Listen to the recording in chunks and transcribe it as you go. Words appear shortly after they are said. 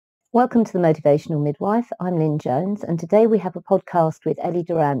Welcome to the Motivational Midwife. I'm Lynn Jones, and today we have a podcast with Ellie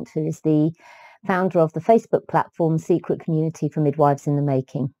Durrant, who is the founder of the Facebook platform Secret Community for Midwives in the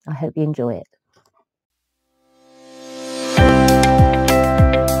Making. I hope you enjoy it.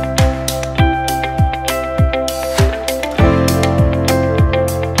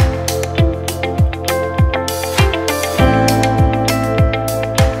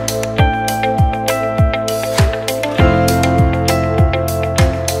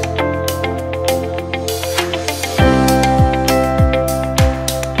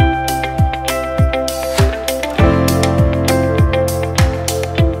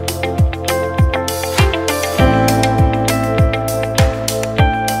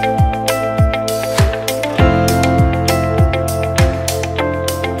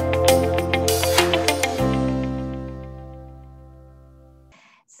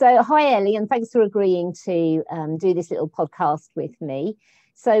 So hi, Ellie, and thanks for agreeing to do this little podcast with me.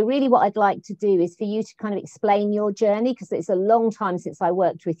 So really what I'd like to do is for you to kind of explain your journey, because it's a long time since I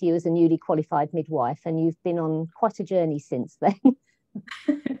worked with you as a newly qualified midwife, and you've been on quite a journey since then.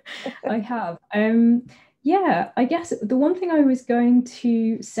 I have. Yeah, I guess the one thing I was going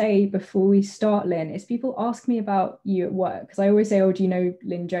to say before we start, Lynn, is people ask me about you at work, because I always say, oh, do you know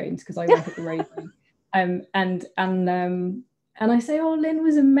Lynn Jones? Because I work at the Raven. And I say, oh, Lynn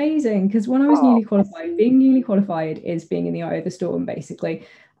was amazing, because when I was newly qualified, being newly qualified is being in the eye of the storm, basically.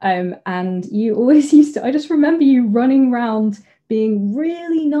 And you always used to, I just remember you running around being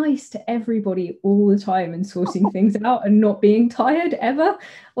really nice to everybody all the time and sorting things out and not being tired ever.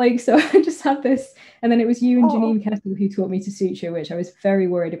 Like, so I just had this, and then it was you and Janine Kettle who taught me to suture, which I was very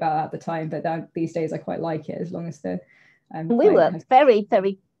worried about at the time, but these days I quite like it, as long as the we were very,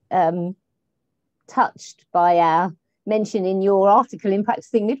 very touched by our mention in your article in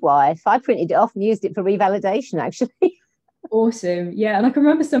Practicing Midwife. I printed it off and used it for revalidation, actually. Awesome. Yeah, and I can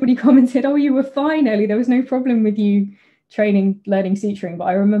remember somebody commented, oh, you were fine, Ellie, there was no problem with you learning suturing, but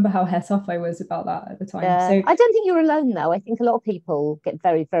I remember how het up I was about that at the time. So I don't think you're alone, though. I think a lot of people get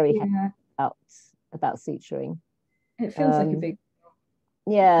very, very het up about suturing. It feels like a big...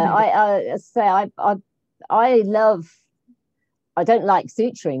 Yeah, I don't like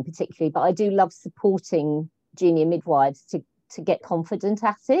suturing particularly, but I do love supporting junior midwives to get confident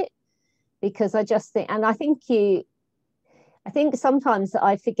at it, because I just think, and I think sometimes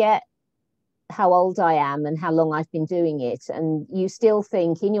I forget how old I am and how long I've been doing it, and you still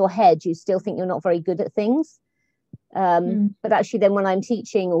think in your head you're not very good at things, but actually then when I'm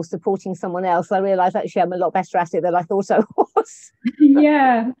teaching or supporting someone else, I realize actually I'm a lot better at it than I thought I was.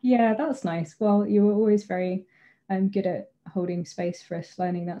 yeah, that's nice. Well, you were always very good at holding space for us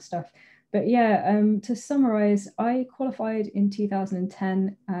learning that stuff. But yeah, to summarize, I qualified in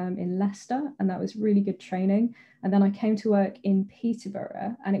 2010 in Leicester, and that was really good training. And then I came to work in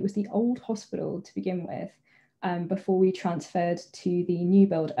Peterborough, and it was the old hospital to begin with, before we transferred to the new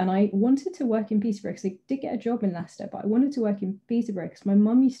build. And I wanted to work in Peterborough because I did get a job in Leicester, but I wanted to work in Peterborough because my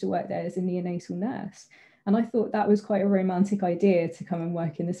mum used to work there as a neonatal nurse. And I thought that was quite a romantic idea, to come and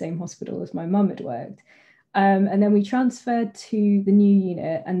work in the same hospital as my mum had worked. And then we transferred to the new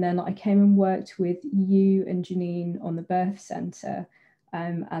unit, and then I came and worked with you and Janine on the birth centre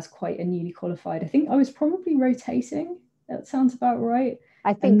as quite a newly qualified. I think I was probably rotating. That sounds about right.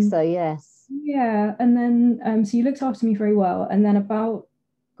 I think so, yes. Yeah, and then so you looked after me very well, and then about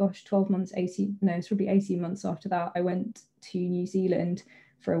 12 months, it's probably 18 months after that, I went to New Zealand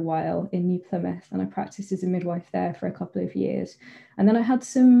for a while in New Plymouth, and I practiced as a midwife there for a couple of years. And then I had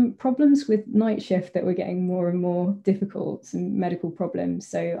some problems with night shift that were getting more and more difficult, some medical problems.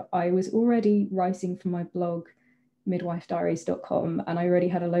 So I was already writing for my blog, midwifediaries.com, and I already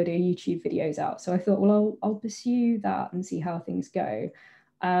had a load of YouTube videos out. So I thought, well, I'll pursue that and see how things go.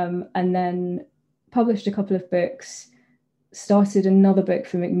 And then published a couple of books, started another book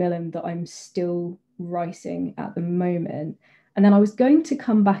for Macmillan that I'm still writing at the moment. And then I was going to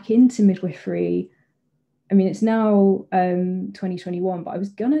come back into midwifery. I mean, it's now 2021, but I was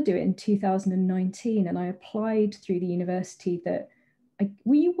going to do it in 2019. And I applied through the university that...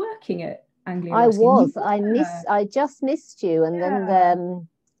 were you working at Anglia Ruskin? I was. I just missed you. And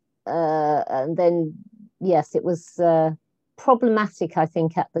then, yes, it was problematic, I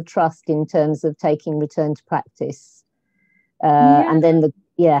think, at the trust in terms of taking return to practice. And then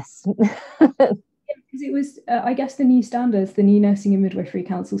yes. Because it was, I guess, the new standards, the new Nursing and Midwifery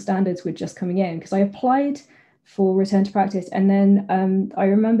Council standards were just coming in, because I applied for return to practice. And then I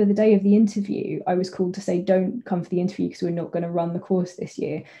remember the day of the interview, I was called to say, don't come for the interview because we're not going to run the course this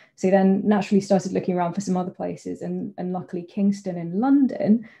year. So then naturally started looking around for some other places, and luckily Kingston and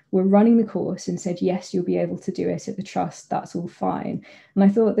London were running the course and said, yes, you'll be able to do it at the trust, that's all fine. And I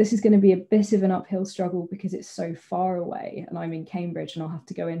thought this is going to be a bit of an uphill struggle because it's so far away and I'm in Cambridge and I'll have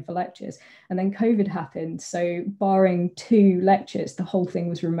to go in for lectures. And then COVID happened, so barring 2 lectures, the whole thing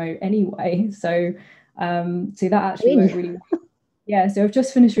was remote anyway. So that actually worked really well. Yeah, so I've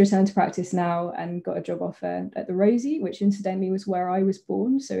just finished return to practice now and got a job offer at the Rosie, which incidentally was where I was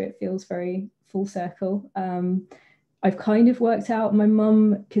born, so it feels very full circle. I've kind of worked out, my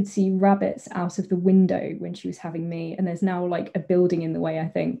mum could see rabbits out of the window when she was having me, and there's now like a building in the way, I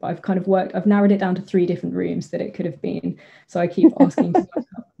think, but I've narrowed it down to 3 different rooms that it could have been, so I keep asking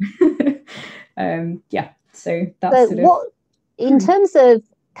to yeah, so that's sort of... in terms of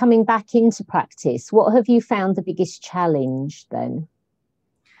coming back into practice, what have you found the biggest challenge then?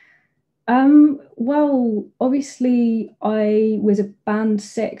 Well, obviously I was a band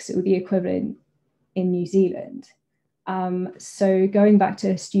 6 or the equivalent in New Zealand. So going back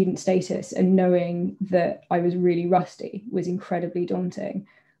to student status and knowing that I was really rusty was incredibly daunting.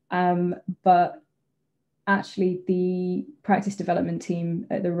 But actually the practice development team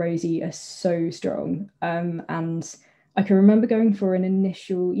at the Rosie are so strong. And I can remember going for an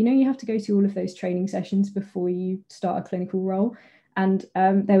initial, you have to go to all of those training sessions before you start a clinical role. And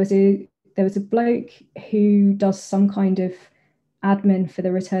there was a bloke who does some kind of admin for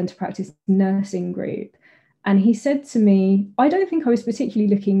the return to practice nursing group. And he said to me, I don't think I was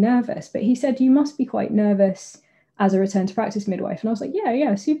particularly looking nervous, but he said, you must be quite nervous as a return to practice midwife. And I was like,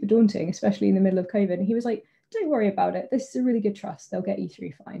 yeah, super daunting, especially in the middle of COVID. And he was like, don't worry about it. This is a really good trust. They'll get you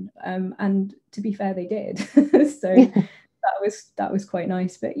through fine. And to be fair, they did. So that was quite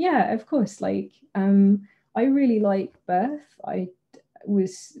nice. But yeah, of course, like I really like birth. I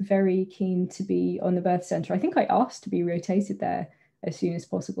was very keen to be on the birth centre. I think I asked to be rotated there as soon as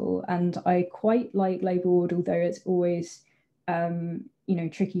possible, and I quite like labour ward, although it's always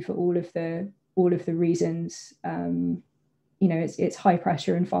tricky for all of the reasons. It's high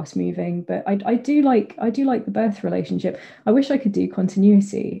pressure and fast moving, but I do like the birth relationship. I wish I could do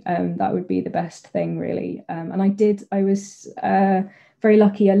continuity. That would be the best thing, really. And I was very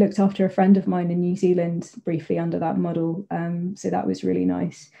lucky. I looked after a friend of mine in New Zealand briefly under that model, so that was really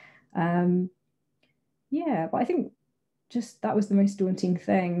nice. Yeah, but I think just that was the most daunting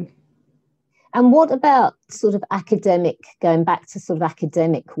thing. And what about sort of going back to sort of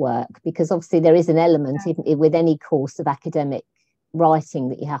academic work? Because obviously there is an element with any course of academic writing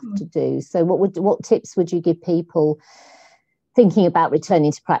that you have to do. So what tips would you give people thinking about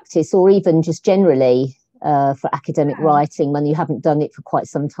returning to practice, or even just generally for academic writing when you haven't done it for quite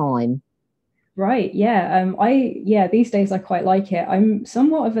some time? Right, yeah. These days I quite like it. I'm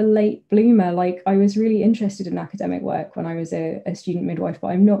somewhat of a late bloomer. Like, I was really interested in academic work when I was a student midwife, but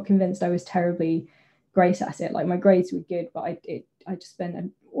I'm not convinced I was terribly great at it. Like, my grades were good, but I just spent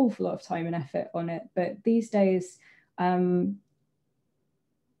an awful lot of time and effort on it. But these days,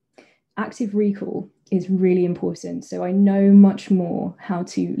 active recall is really important. So I know much more how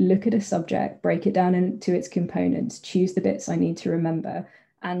to look at a subject, break it down into its components, choose the bits I need to remember,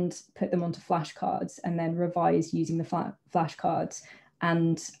 and put them onto flashcards, and then revise using the flashcards.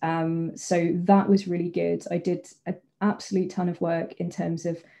 And so that was really good. I did an absolute ton of work in terms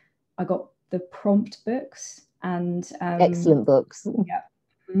of, I got the prompt books, and excellent books. Yeah,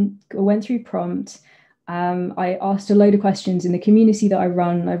 I went through prompt. I asked a load of questions in the community that I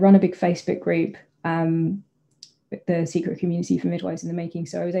run. I run a big Facebook group, the Secret Community for Midwives in the Making.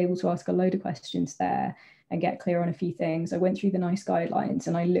 So I was able to ask a load of questions there and get clear on a few things. I went through the NICE guidelines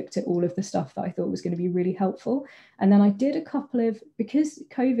and I looked at all of the stuff that I thought was going to be really helpful. And then I did a couple of, because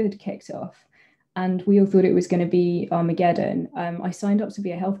COVID kicked off and we all thought it was going to be Armageddon, I signed up to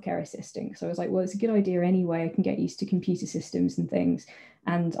be a healthcare assistant. So I was like, well, it's a good idea anyway. I can get used to computer systems and things,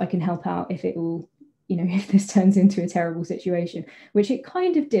 and I can help out if it all, if this turns into a terrible situation, which it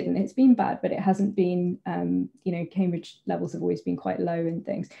kind of didn't. It's been bad, but it hasn't been, Cambridge levels have always been quite low and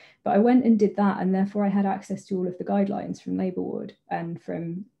things. But I went and did that, and therefore I had access to all of the guidelines from Labour Ward and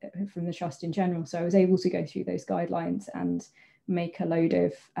from the Trust in general. So I was able to go through those guidelines and make a load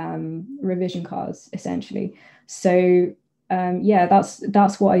of revision cards, essentially. So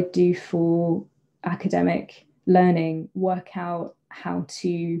that's what I do for academic learning, work out how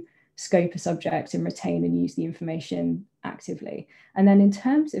to scope a subject and retain and use the information actively. And then in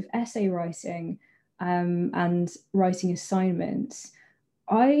terms of essay writing and writing assignments,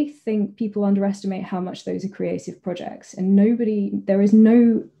 I think people underestimate how much those are creative projects, and there is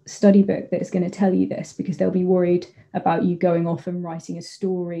no study book that is going to tell you this, because they'll be worried about you going off and writing a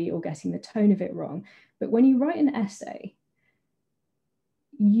story or getting the tone of it wrong. But when you write an essay,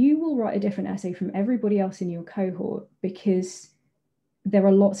 you will write a different essay from everybody else in your cohort, because there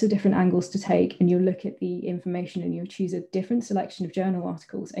are lots of different angles to take, and you'll look at the information and you'll choose a different selection of journal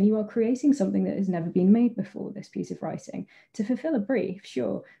articles, and you are creating something that has never been made before, this piece of writing, to fulfill a brief,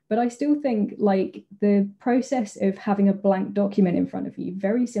 sure. But I still think like the process of having a blank document in front of you,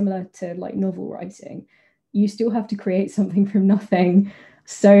 very similar to like novel writing, you still have to create something from nothing.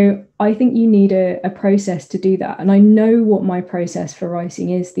 So I think you need a process to do that. And I know what my process for writing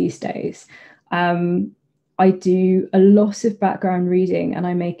is these days. I do a lot of background reading, and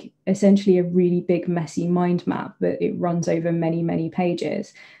I make essentially a really big, messy mind map, but it runs over many, many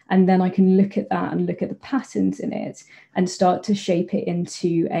pages. And then I can look at that and look at the patterns in it and start to shape it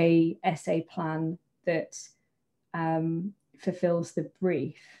into a essay plan that fulfills the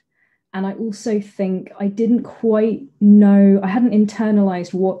brief. And I also think I didn't quite know, I hadn't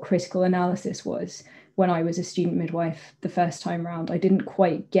internalized what critical analysis was when I was a student midwife the first time round. I didn't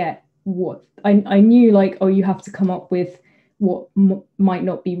quite get what I knew, like, oh, you have to come up with what might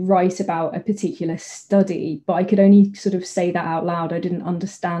not be right about a particular study, but I could only sort of say that out loud. I didn't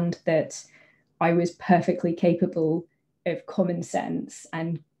understand that I was perfectly capable of common sense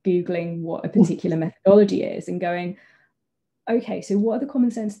and Googling what a particular methodology is and going, okay, so what are the common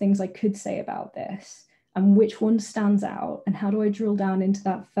sense things I could say about this? And which one stands out? And how do I drill down into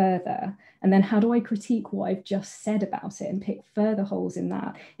that further? And then how do I critique what I've just said about it and pick further holes in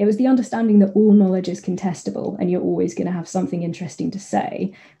that? It was the understanding that all knowledge is contestable and you're always going to have something interesting to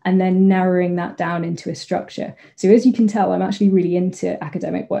say, and then narrowing that down into a structure. So as you can tell, I'm actually really into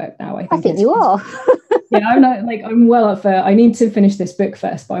academic work now. I think you are. Yeah, I'm well up for, I need to finish this book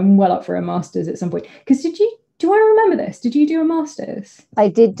first, but I'm well up for a master's at some point. Because do I remember this? Did you do a master's? I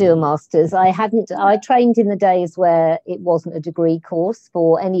did do a master's. I trained in the days where it wasn't a degree course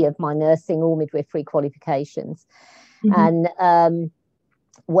for any of my nursing or midwifery qualifications. Mm-hmm. And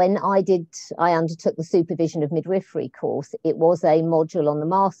when I undertook the supervision of midwifery course, it was a module on the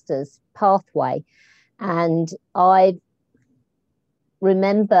master's pathway. And I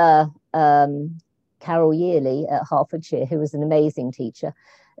remember Carol Yearley at Hertfordshire, who was an amazing teacher,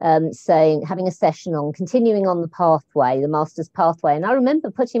 having a session on continuing on the pathway, the master's pathway. And I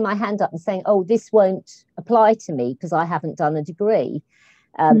remember putting my hand up and saying, oh, this won't apply to me because I haven't done a degree.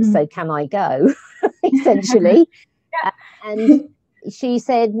 So can I go, essentially? Yeah. And she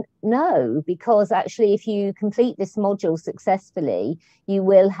said, no, because actually, if you complete this module successfully, you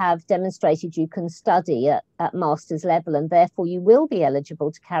will have demonstrated you can study at master's level, and therefore you will be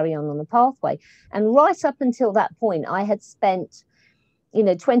eligible to carry on the pathway. And right up until that point, I had spent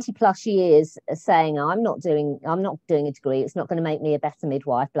 20 plus years saying, I'm not doing a degree. It's not going to make me a better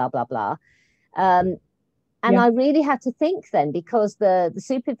midwife, blah, blah, blah. And I really had to think then, because the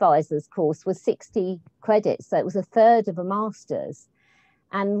supervisor's course was 60 credits. So it was a third of a master's.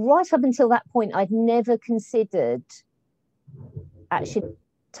 And right up until that point, I'd never considered actually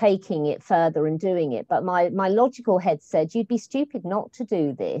taking it further and doing it. But my logical head said, you'd be stupid not to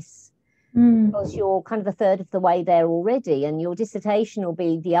do this. Because you're kind of a third of the way there already, and your dissertation will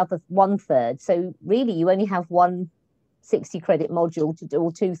be the other 1/3. So really, you only have one 60 credit module to do,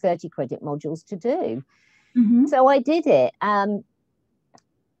 or 2 30 credit modules to do. Mm-hmm. So I did it. And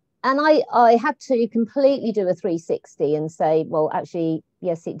I had to completely do a 360 and say, well, actually,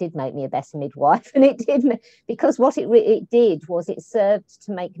 yes, it did make me a better midwife. And it did, because what it did was it served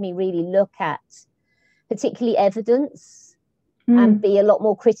to make me really look at particularly evidence and be a lot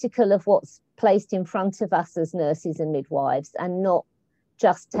more critical of what's placed in front of us as nurses and midwives, and not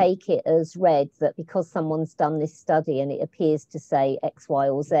just take it as read that because someone's done this study and it appears to say X, Y,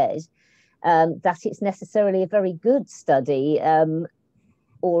 or Z, that it's necessarily a very good study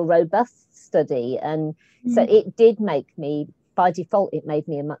or a robust study. And so it did make me, by default, it made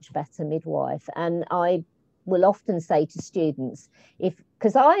me a much better midwife. And I will often say to students,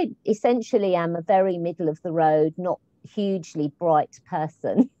 because I essentially am a very middle of the road, not hugely bright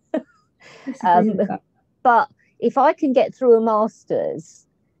person, but if I can get through a master's,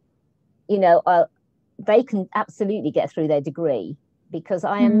 they can absolutely get through their degree, because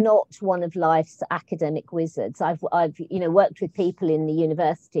I am not one of life's academic wizards. I've worked with people in the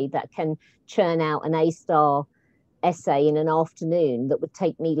university that can churn out an A-star essay in an afternoon that would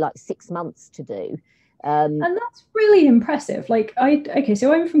take me like 6 months to do. And that's really impressive. Like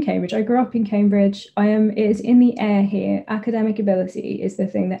so I'm from Cambridge. I grew up in Cambridge. It is in the air here. Academic ability is the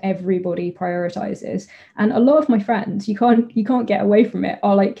thing that everybody prioritizes. And a lot of my friends, you can't get away from it,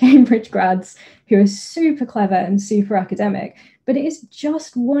 are like Cambridge grads who are super clever and super academic. But it is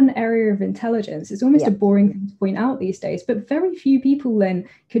just one area of intelligence. It's almost a boring thing to point out these days. But very few people then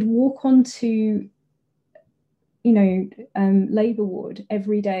could walk onto, Labour Ward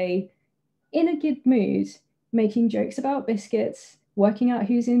every day in a good mood, making jokes about biscuits, working out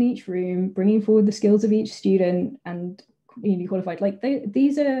who's in each room, bringing forward the skills of each student, and newly qualified. Like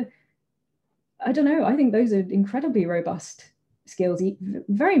these are, I don't know, I think those are incredibly robust skills,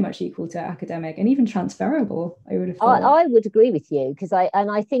 very much equal to academic and even transferable, I would have thought. I would agree with you, because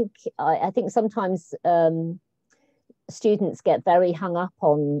I think sometimes students get very hung up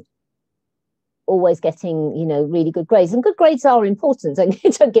on always getting, really good grades, and good grades are important.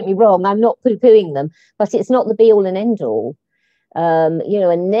 Don't get me wrong, I'm not poo-pooing them, but it's not the be all and end all.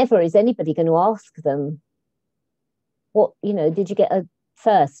 And never is anybody going to ask them, what, did you get a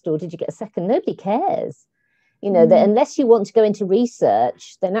first or did you get a second? Nobody cares. That unless you want to go into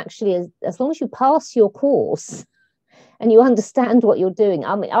research, then actually, as long as you pass your course and you understand what you're doing,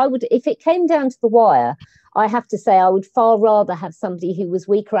 I mean, I would, if it came down to the wire, I have to say I would far rather have somebody who was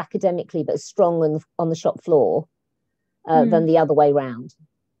weaker academically but strong on the shop floor than the other way round.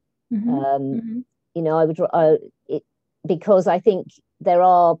 Because I think there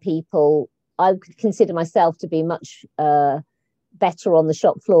are people, I would consider myself to be much better on the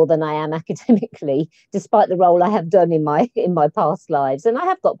shop floor than I am academically, despite the role I have done in my past lives. And I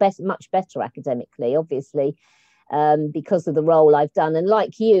have got much better academically, obviously, because of the role I've done. And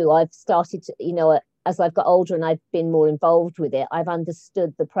like you, I've started to, as I've got older and I've been more involved with it, I've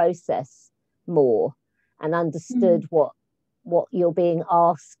understood the process more and understood what you're being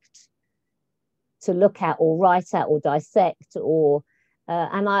asked to look at or write at or dissect, or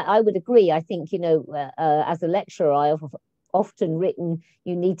and I would agree. I think, as a lecturer, I've often written,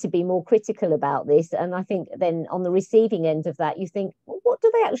 you need to be more critical about this. And I think then on the receiving end of that, you think, well, what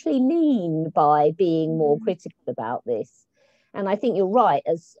do they actually mean by being more critical about this? And I think you're right,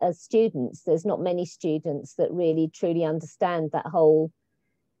 as students, there's not many students that really truly understand that whole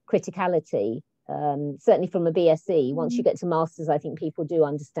criticality. Certainly from a BSc, once you get to masters, I think people do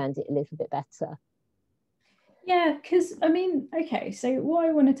understand it a little bit better. Yeah, because I mean, okay, so what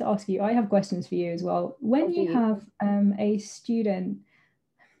I wanted to ask you, I have questions for you as well. When you have a student,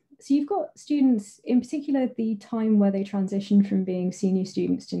 so you've got students, in particular, the time where they transition from being senior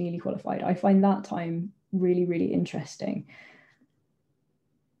students to newly qualified, I find that time really, really interesting.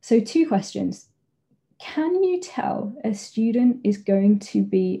 So 2 questions. Can you tell a student is going to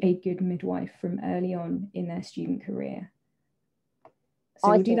be a good midwife from early on in their student career? So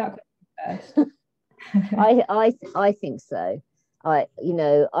we'll do that question first. I think so.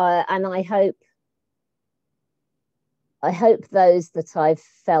 And I hope those that I've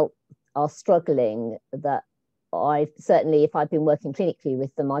felt are struggling, that I've certainly, if I've been working clinically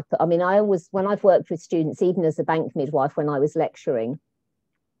with them, when I've worked with students, even as a bank midwife when I was lecturing,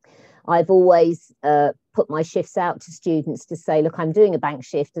 I've always put my shifts out to students to say, look, I'm doing a bank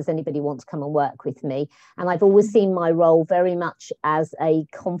shift. Does anybody want to come and work with me? And I've always seen my role very much as a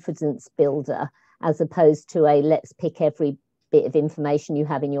confidence builder, as opposed to a let's pick every bit of information you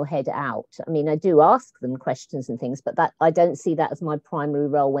have in your head out. I mean, I do ask them questions and things, but that I don't see that as my primary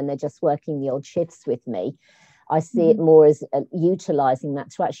role when they're just working the odd shifts with me. I see it more as utilising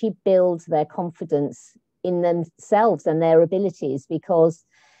that to actually build their confidence in themselves and their abilities, because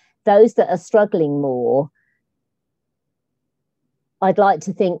those that are struggling more, I'd like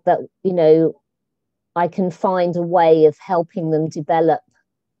to think that, I can find a way of helping them develop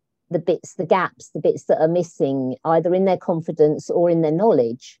the gaps, the bits that are missing, either in their confidence or in their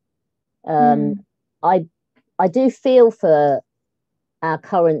knowledge. I do feel for our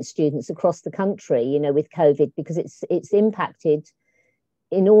current students across the country, with COVID, because it's impacted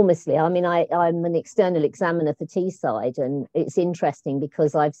enormously. I mean, I'm an external examiner for Teesside, and it's interesting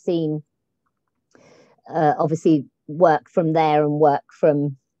because I've seen obviously work from there and work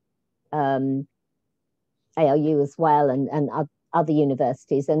from ALU as well, and other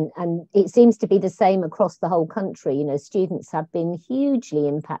universities, and it seems to be the same across the whole country. Students have been hugely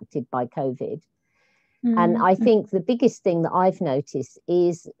impacted by COVID. And I think the biggest thing that I've noticed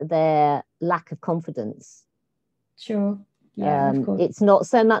is their lack of confidence. Sure. Yeah, of course. It's not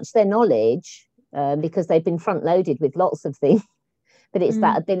so much their knowledge, because they've been front loaded with lots of things, but it's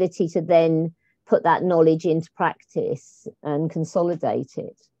that ability to then put that knowledge into practice and consolidate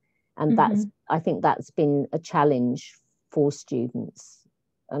it. And I think that's been a challenge for students.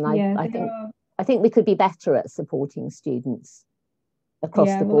 And I I think we could be better at supporting students across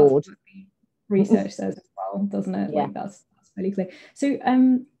the well, board. that's what the research says as well, doesn't it? Yeah. Like that's fairly clear. So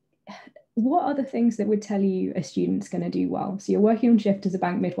what are the things that would tell you a student's going to do well? So you're working on shift as a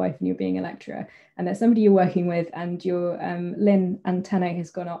bank midwife and you're being a lecturer, and there's somebody you're working with, and your Lynn antennae has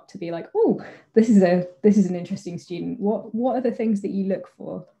gone up to be like, oh, this is an interesting student. What are the things that you look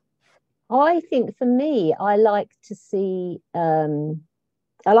for? I think for me, I like to see how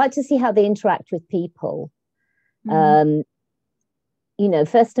they interact with people. You know,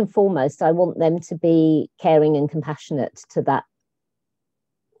 first and foremost, I want them to be caring and compassionate to that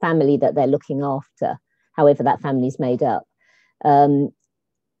family that they're looking after, however that family's made up. I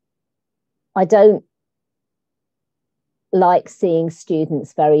don't like seeing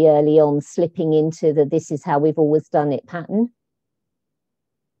students very early on slipping into the "this is how we've always done it" pattern.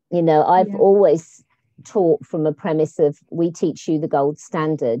 You know, I've always taught from a premise of, we teach you the gold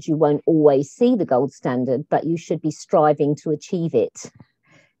standard. You won't always see the gold standard, but you should be striving to achieve it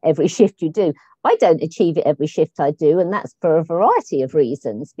every shift you do. I don't achieve it every shift I do, and that's for a variety of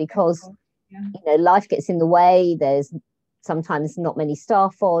reasons, because you know, life gets in the way. There's sometimes not many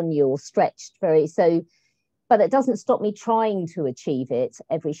staff on, you're stretched but it doesn't stop me trying to achieve it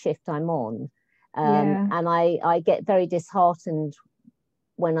every shift I'm on. And I get very disheartened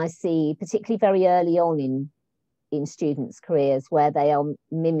when I see, particularly very early on in students' careers, where they are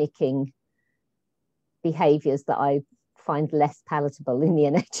mimicking behaviours that I find less palatable in the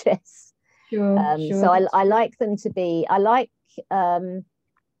NHS. Sure. So I like them to be, I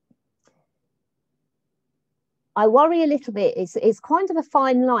worry a little bit, it's kind of a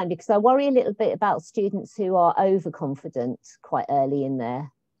fine line, because I worry a little bit about students who are overconfident quite early in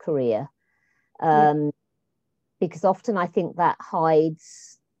their career. Because often I think that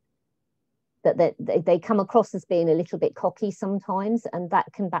hides that they come across as being a little bit cocky sometimes, and that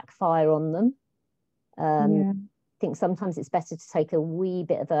can backfire on them. I think sometimes it's better to take a wee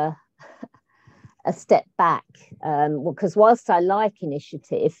bit of a step back, because whilst I like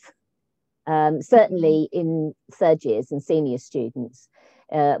initiative, certainly in third years and senior students,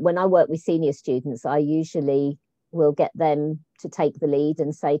 when I work with senior students, I usually will get them to take the lead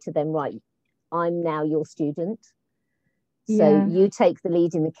and say to them, right, I'm now your student. So you take the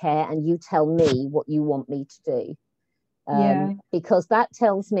lead in the care and you tell me what you want me to do. Because that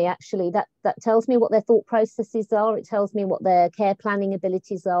tells me that tells me what their thought processes are. It tells me what their care planning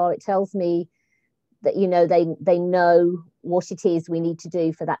abilities are. It tells me that, you know, they know what it is we need to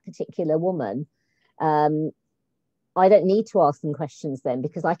do for that particular woman. I don't need to ask them questions then,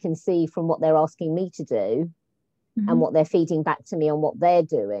 because I can see from what they're asking me to do and what they're feeding back to me on what they're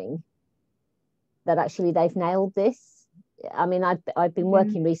doing, that actually they've nailed this. I mean, I've been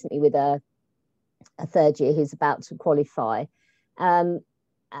working recently with a third year who's about to qualify, and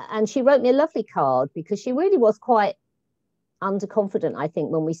she wrote me a lovely card, because she really was quite underconfident, I think,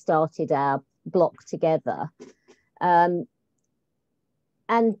 when we started our block together. And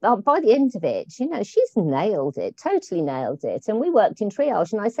by the end of it, you know, she's nailed it, totally nailed it. And we worked in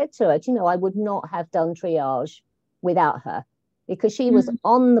triage, and I said to her, you know, I would not have done triage without her, because she was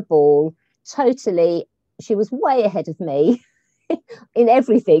on the ball totally. She was way ahead of me in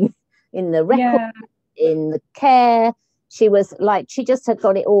everything, in the record, in the care. She was like, she just had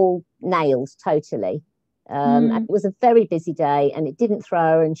got it all nailed totally. And it was a very busy day, and it didn't throw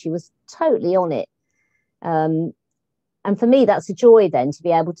her, and she was totally on it. And for me, that's a joy then, to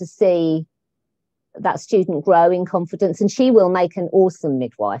be able to see that student grow in confidence, and she will make an awesome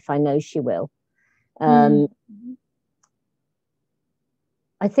midwife. I know she will. I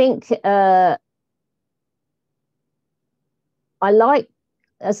think I like,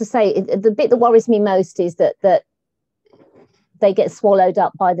 as I say, the bit that worries me most is that they get swallowed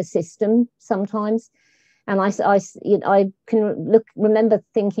up by the system sometimes. And I can remember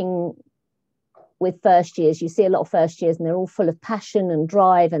thinking with first years, you see a lot of first years, and they're all full of passion and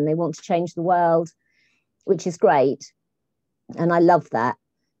drive, and they want to change the world, which is great. And I love that.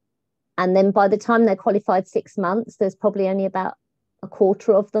 And then by the time they're qualified 6 months, there's probably only about a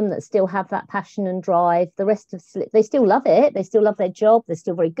quarter of them that still have that passion and drive. The rest of they still love it. They still love their job. They're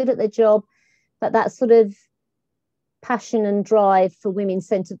still very good at their job. But that sort of passion and drive for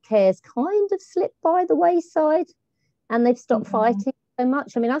women-centered care has kind of slipped by the wayside, and they've stopped fighting so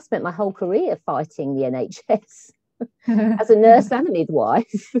much. I mean, I spent my whole career fighting the NHS as a nurse and a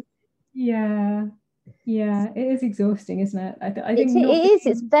midwife. Yeah, it is exhausting, isn't it? I think it is.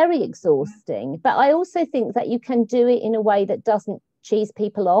 It's very exhausting. But I also think that you can do it in a way that doesn't cheese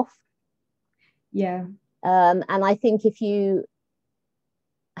people off. And I think if you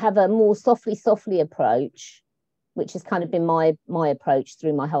have a more softly approach, which has kind of been my approach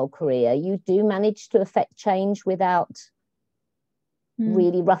through my whole career, you do manage to affect change without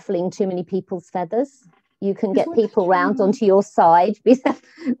really ruffling too many people's feathers. You can get people round onto your side without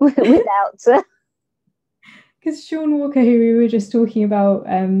because Sean Walker, who we were just talking about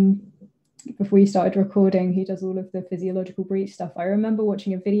before you started recording, who does all of the physiological breach stuff, I remember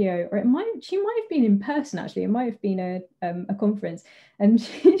watching a video, or she might have been in person, actually, it might have been a conference, and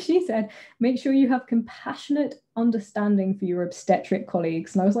she said, make sure you have compassionate understanding for your obstetric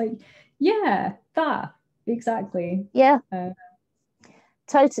colleagues. And I was like, yeah, that exactly. Yeah.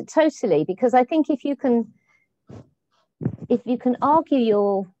 Totally, because I think if you can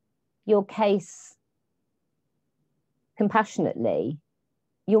argue your case compassionately,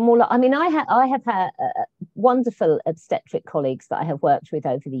 you're more like, I mean, I have had wonderful obstetric colleagues that I have worked with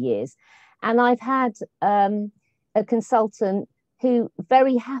over the years, and I've had a consultant who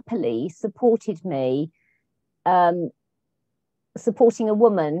very happily supported me supporting a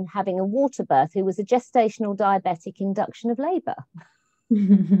woman having a water birth who was a gestational diabetic induction of labour.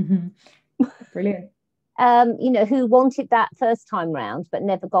 Brilliant. Who wanted that first time round but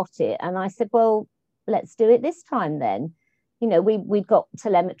never got it. And I said, well, let's do it this time then. We'd got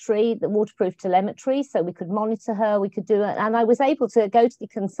telemetry, the waterproof telemetry, so we could monitor her, we could do it. And I was able to go to the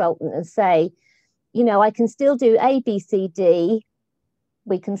consultant and say, I can still do A, B, C, D.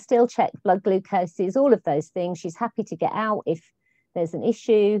 We can still check blood glucoses, all of those things. She's happy to get out if there's an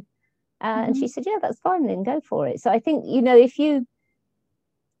issue. And she said, yeah, that's fine, then go for it. So I think, if you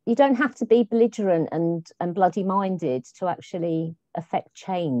don't have to be belligerent and bloody minded to actually affect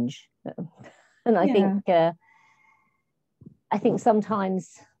change. And I think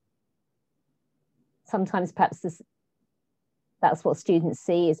sometimes perhaps that's what students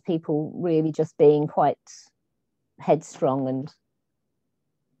see, is people really just being quite headstrong and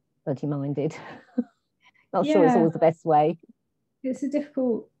bloody minded. Not sure it's always the best way. It's a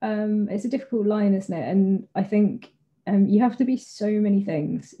difficult line, isn't it? And I think you have to be so many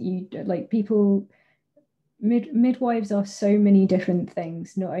things. Midwives are so many different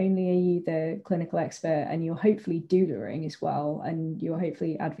things. Not only are you the clinical expert and you're hopefully doulaing as well, and you're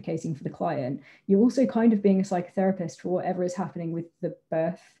hopefully advocating for the client, you're also kind of being a psychotherapist for whatever is happening with the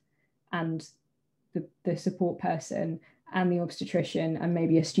birth and the support person and the obstetrician and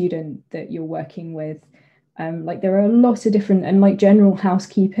maybe a student that you're working with. There are a lot of different, and general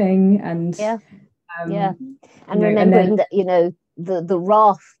housekeeping and and remembering that the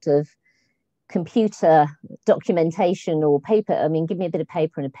raft of computer documentation or paper. I mean, give me a bit of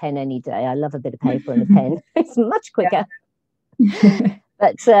paper and a pen any day. I love a bit of paper and a pen. It's much quicker.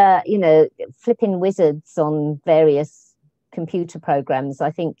 But flipping wizards on various computer programs,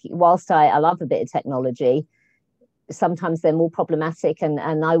 I think, whilst I love a bit of technology, sometimes they're more problematic, and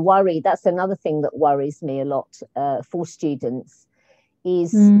I worry. That's another thing that worries me a lot for students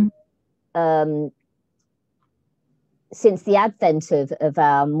is since the advent of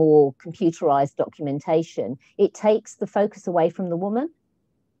our more computerized documentation, it takes the focus away from the woman.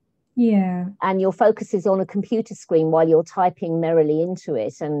 Yeah. And your focus is on a computer screen while you're typing merrily into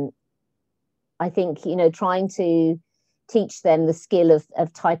it. And I think, trying to teach them the skill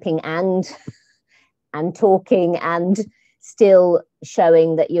of typing and talking and still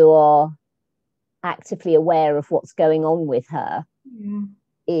showing that you are actively aware of what's going on with her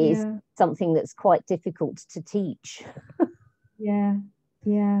is something that's quite difficult to teach. Yeah.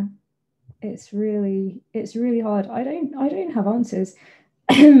 It's really hard. I don't have answers.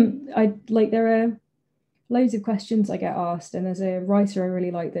 There are loads of questions I get asked, and there's a writer I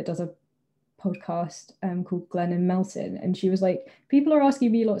really like that does a podcast called Glennon Melton, and she was like, people are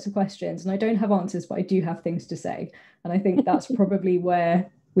asking me lots of questions and I don't have answers, but I do have things to say. And I think that's probably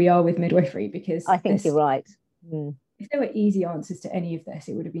where we are with midwifery, because I think you're right. If there were easy answers to any of this,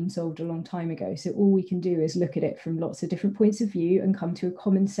 it would have been solved a long time ago. So all we can do is look at it from lots of different points of view and come to a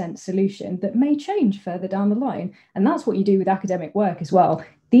common sense solution that may change further down the line. And that's what you do with academic work as well.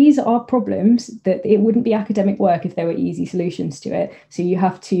 These are problems that it wouldn't be academic work if there were easy solutions to it. So you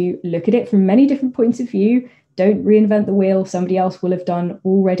have to look at it from many different points of view. Don't reinvent the wheel. Somebody else will have done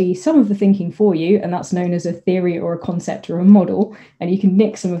already some of the thinking for you, and that's known as a theory or a concept or a model. And you can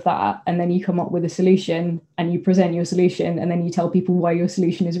nick some of that, and then you come up with a solution and you present your solution, and then you tell people why your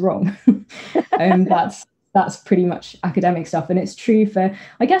solution is wrong. That's pretty much academic stuff. And it's true for,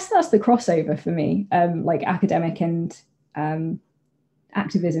 I guess that's the crossover for me, academic and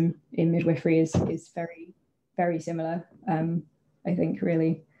activism in midwifery is very, very similar. I think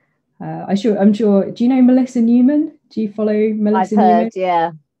really. I'm sure. Do you know Melissa Newman? Do you follow Melissa Newman? I've heard,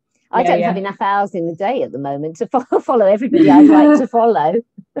 yeah. I don't have enough hours in the day at the moment to follow everybody I'd like to follow.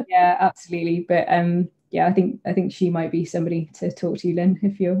 Yeah, absolutely. But yeah, I think she might be somebody to talk to, Lynn,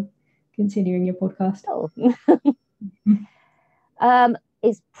 if you're continuing your podcast. Oh.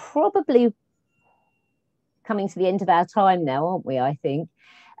 It's probably coming to the end of our time now, aren't we? I think.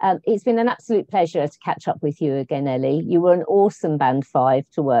 It's been an absolute pleasure to catch up with you again, Ellie. You were an awesome Band 5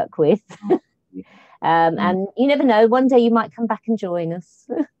 to work with. And you never know, one day you might come back and join us.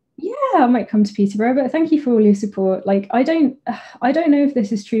 Yeah, I might come to Peterborough, but thank you for all your support. Like, I don't know if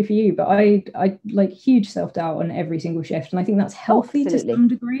this is true for you, but I like huge self-doubt on every single shift, and I think that's healthy to some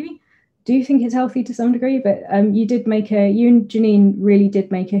degree. Do you think it's healthy to some degrey? But you and Janine really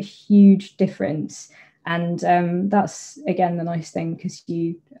did make a huge difference. And that's, again, the nice thing, because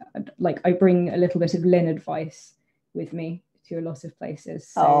I bring a little bit of Lynn advice with me to a lot of places.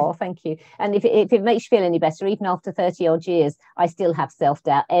 So. Oh, thank you. And if it makes you feel any better, even after 30 odd years, I still have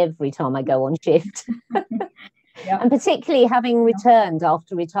self-doubt every time I go on shift. And particularly having returned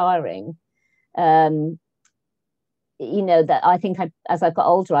after retiring, that I think as I've got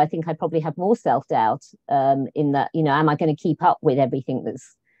older, I think I probably have more self-doubt in that, am I going to keep up with everything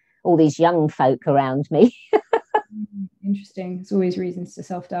that's all these young folk around me? Interesting. There's always reasons to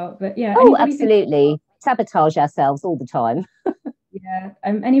self-doubt, but yeah. Oh, absolutely. Sabotage ourselves all the time. Yeah.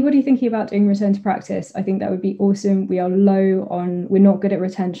 Anybody thinking about doing return to practice, I think that would be awesome. We're not good at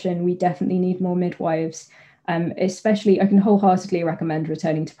retention. We definitely need more midwives. Especially, I can wholeheartedly recommend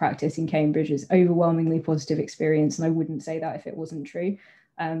returning to practice in Cambridge. It's overwhelmingly positive experience, and I wouldn't say that if it wasn't true.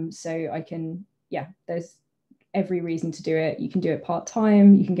 There's every reason to do it. You can do it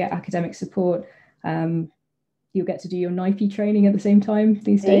part-time, you can get academic support, you'll get to do your NIPE training at the same time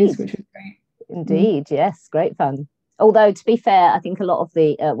these days, which is great. Indeed, yes, great fun. Although, to be fair, I think a lot of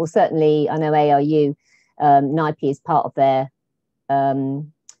the certainly I know ARU NIPE is part of their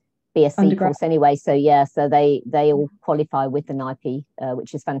BSc course anyway, so they all qualify with the NIPE,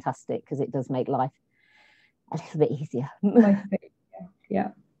 which is fantastic, because it does make life a little bit easier.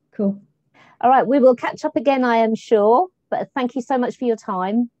 Yeah, cool. All right, we will catch up again, I am sure, but thank you so much for your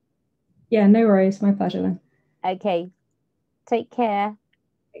time. Yeah, no worries, my pleasure then. Okay, take care.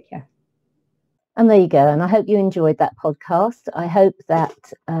 Take care. And there you go. And I hope you enjoyed that podcast. I hope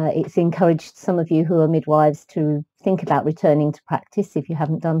that it's encouraged some of you who are midwives to think about returning to practice if you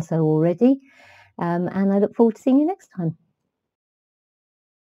haven't done so already. And I look forward to seeing you next time.